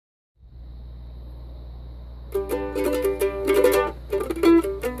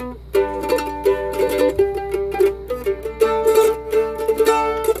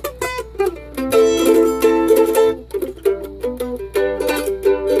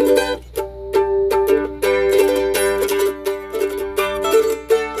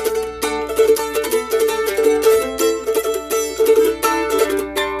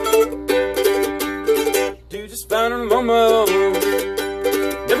Found her mama.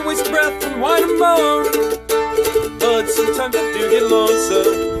 Never waste a breath and whine and moan, but sometimes I do get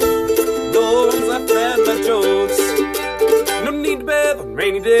lonesome. No one's laughing at my jokes. No need to bathe on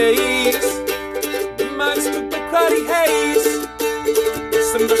rainy days. The mind's took by cloudy haze.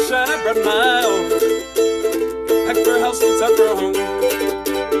 Some sunshine I brought my own. Packed for a house inside for a home.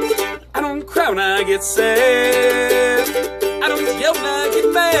 I don't cry when I get sad. I don't yell when I get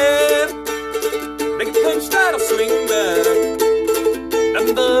mad. Make a punch that I'll swing back.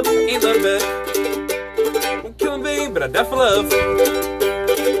 Nothing love, ain't love back. Won't kill him, babe, but I die for love.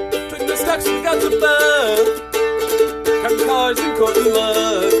 Twin the stocks and got the blood. Counting cars and courting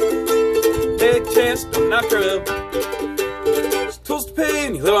luck. Take a chance, don't knock her up. There's tools to pay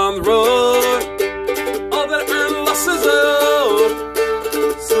and you live on the road. All that I earn, losses owed.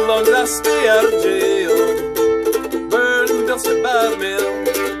 So long as I stay out of jail. Burn, they'll sit by the mail.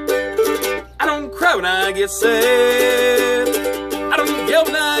 I don't cry when I get sad. I don't yell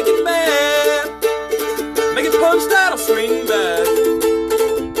when I get mad. Make a punch that'll swing back.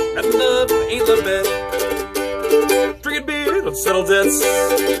 Nothing love, ain't love back. Drinking beer, don't settle debts.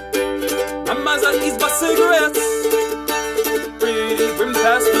 My mind's not eased by cigarettes. Pretty women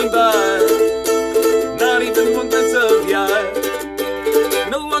pass me by. Not even one glance of the eye.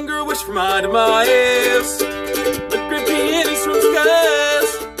 No longer wish for my demise. But grippy in these from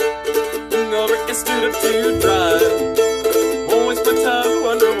skies. Over and stood up to drive. Won't waste my time to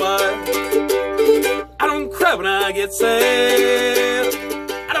wonder why. I don't cry when I get sad.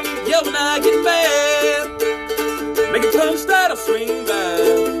 I don't yell when I get mad. Make a punch that'll swing back.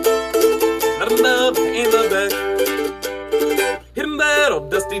 Not enough, ain't love back. Hitting that old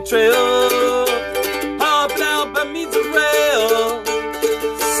dusty trail. Hopping out by means of rail.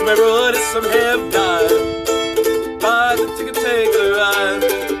 Some have run and some have died. Buy the ticket, take the ride.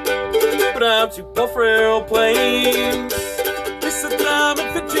 But I'm too dull for aeroplanes. They said that I'm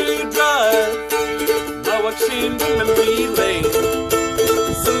unfit to drive. My watch seems in memory lane.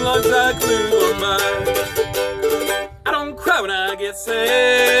 So long as I glue on mine. I don't cry when I get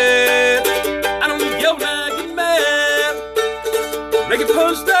sad. I don't yell when I get mad. Make a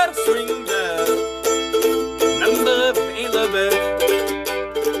punch that'll swing back. Nothing love, ain't love back.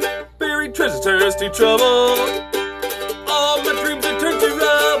 Buried treasure turns to trouble. All my dreams are turned to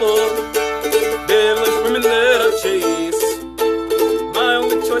rubble. Devilish women that I chase. My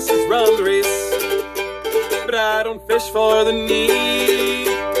only choice is run the race. But I don't fish for the need.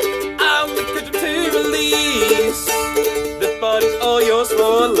 I only catch them to release. This body's all yours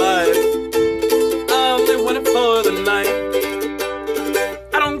for life. I only want it for the night.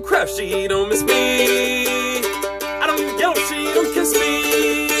 I don't cry if she don't miss me. I don't yell if she don't kiss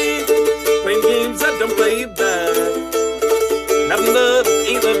me. Playing games I don't play back. Not in love,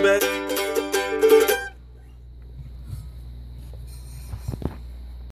 ain't love back.